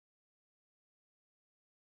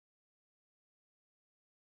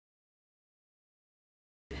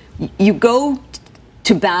you go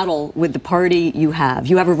to battle with the party you have.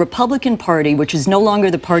 You have a Republican Party, which is no longer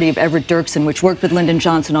the party of Everett Dirksen, which worked with Lyndon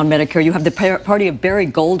Johnson on Medicare. You have the party of Barry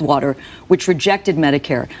Goldwater, which rejected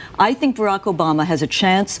Medicare. I think Barack Obama has a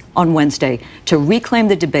chance on Wednesday to reclaim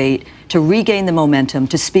the debate, to regain the momentum,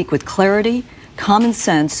 to speak with clarity, common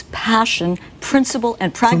sense, passion, principle,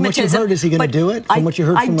 and pragmatism. From what you heard, is he going to do it? From what you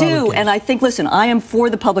heard from I do, and I think, listen, I am for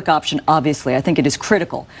the public option, obviously. I think it is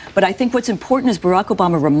critical. But I think what's important is Barack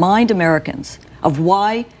Obama remind Americans of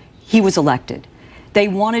why he was elected. They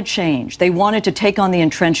wanted change. They wanted to take on the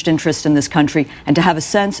entrenched interest in this country and to have a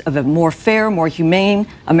sense of a more fair, more humane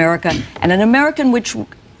America, and an America in which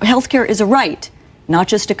healthcare is a right, not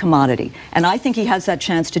just a commodity. And I think he has that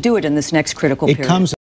chance to do it in this next critical period.